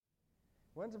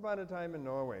Once upon a time in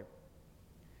Norway,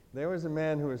 there was a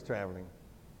man who was traveling,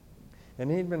 and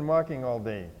he'd been walking all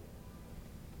day.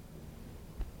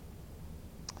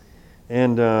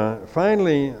 And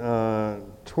finally,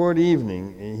 toward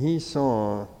evening, he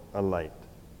saw a light.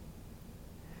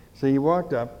 So he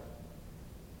walked up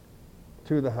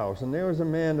to the house, and there was a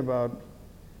man about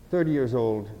 30 years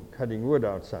old cutting wood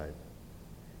outside.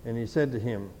 And he said to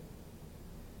him,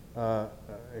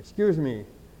 excuse me,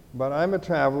 but I'm a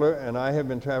traveler, and I have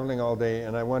been traveling all day,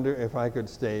 and I wonder if I could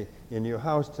stay in your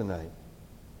house tonight.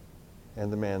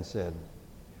 And the man said,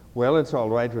 well, it's all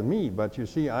right with me, but you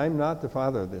see, I'm not the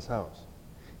father of this house.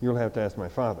 You'll have to ask my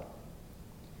father.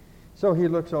 So he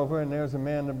looks over, and there's a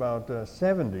man about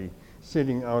 70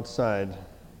 sitting outside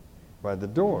by the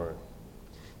door.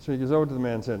 So he goes over to the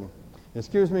man and said,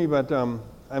 excuse me, but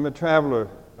I'm a traveler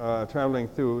traveling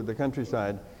through the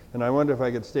countryside, and I wonder if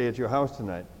I could stay at your house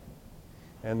tonight.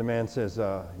 And the man says,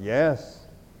 yes,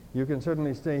 you can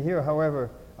certainly stay here.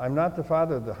 However, I'm not the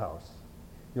father of the house.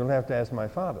 You'll have to ask my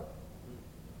father.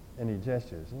 And he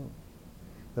gestures.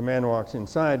 The man walks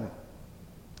inside,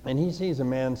 and he sees a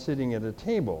man sitting at a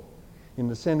table in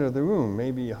the center of the room,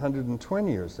 maybe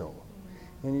 120 or so.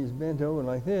 And he's bent over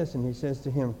like this, and he says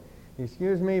to him,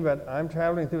 excuse me, but I'm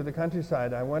traveling through the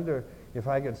countryside. I wonder if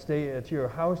I could stay at your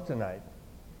house tonight.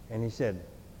 And he said,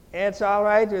 it's all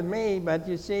right with me, but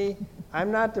you see, I'm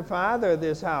not the father of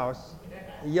this house.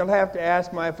 You'll have to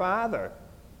ask my father.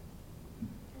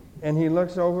 And he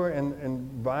looks over,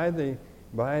 and by the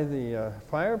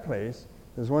fireplace,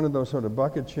 there's one of those sort of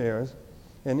bucket chairs,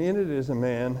 and in it is a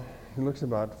man who looks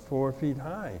about 4 feet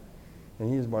high,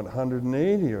 and he's about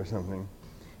 180 or something.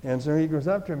 And so he goes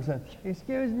up to him and says,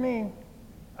 excuse me,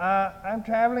 I'm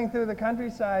traveling through the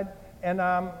countryside, and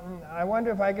I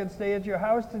wonder if I could stay at your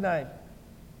house tonight.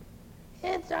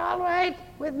 It's all right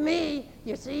with me,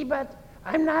 you see, but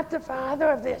I'm not the father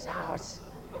of this house.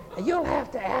 You'll have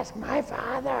to ask my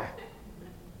father.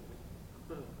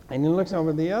 And he looks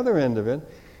over the other end of it,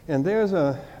 and there's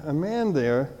a man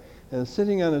there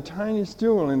sitting on a tiny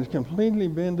stool, and is completely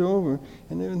bent over,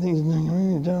 and everything's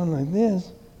going down like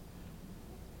this.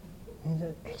 He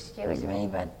said, excuse me,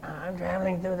 but I'm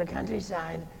traveling through the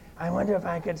countryside. I wonder if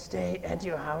I could stay at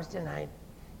your house tonight.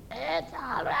 It's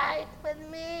all right with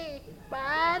me,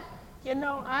 but, you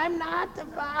know, I'm not the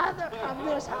father of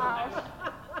this house.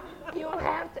 You'll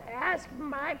have to ask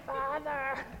my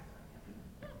father.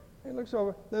 He looks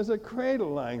over. There's a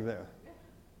cradle lying there.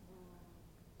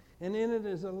 And in it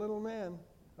is a little man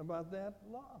about that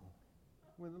long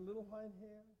with a little white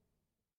hair.